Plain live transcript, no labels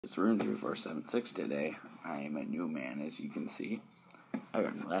It's room 3476 today. I am a new man, as you can see. I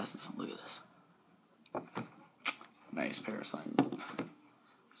got glasses. Look at this. Nice pair of sunglasses.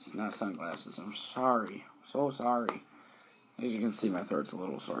 It's not sunglasses. I'm sorry. So sorry. As you can see, my throat's a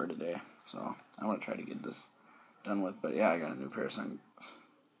little sore today. So, I want to try to get this done with. But yeah, I got a new pair of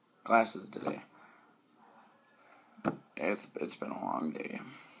sunglasses today. It's been a long day.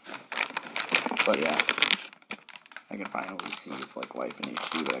 But yeah. I can finally see it's like life in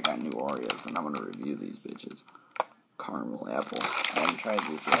HD, but I got new Oreos, and I'm going to review these bitches. Caramel apple. I haven't tried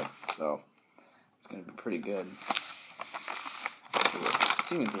these yet, so it's going to be pretty good. Let's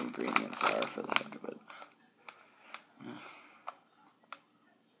see what the ingredients are for the heck of it.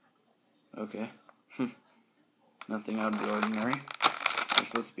 Okay. Nothing out of the ordinary. They're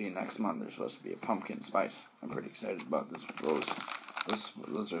supposed to be next month. They're supposed to be a pumpkin spice. I'm pretty excited about this.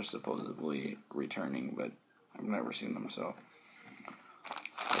 Those are supposedly returning, but I've never seen them, so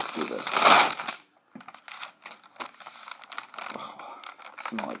let's do this. Oh,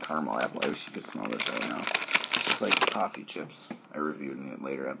 smell like caramel apple. I wish you could smell this right now. It's just like coffee chips I reviewed in a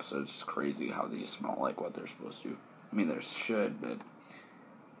later episode. It's just crazy how these smell like what they're supposed to. I mean, they should, but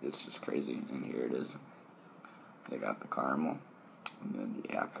it's just crazy. And here it is. They got the caramel and then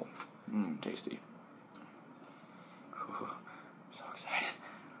the apple. Tasty. Ooh, I'm so excited.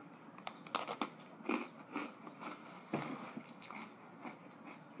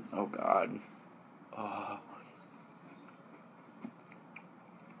 Oh, God.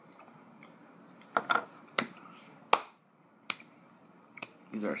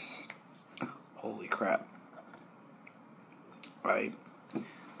 These are... Holy crap. I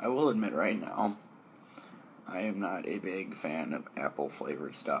will admit right now, I am not a big fan of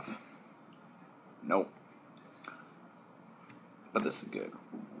apple-flavored stuff. Nope. But this is good.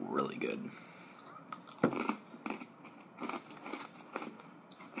 Really good.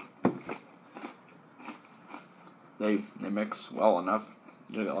 They mix well enough.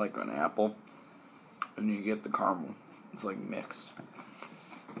 You get like an apple, and you get the caramel. It's like mixed.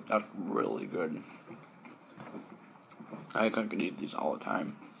 That's really good. I could eat these all the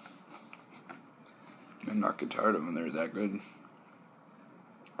time. I'm not get tired of them. They're that good.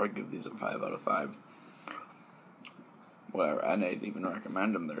 I'd give these a 5 out of 5. Whatever. And I'd even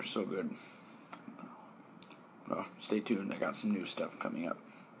recommend them. They're so good. Well, stay tuned. I got some new stuff coming up.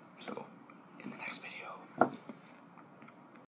 So, in the next video.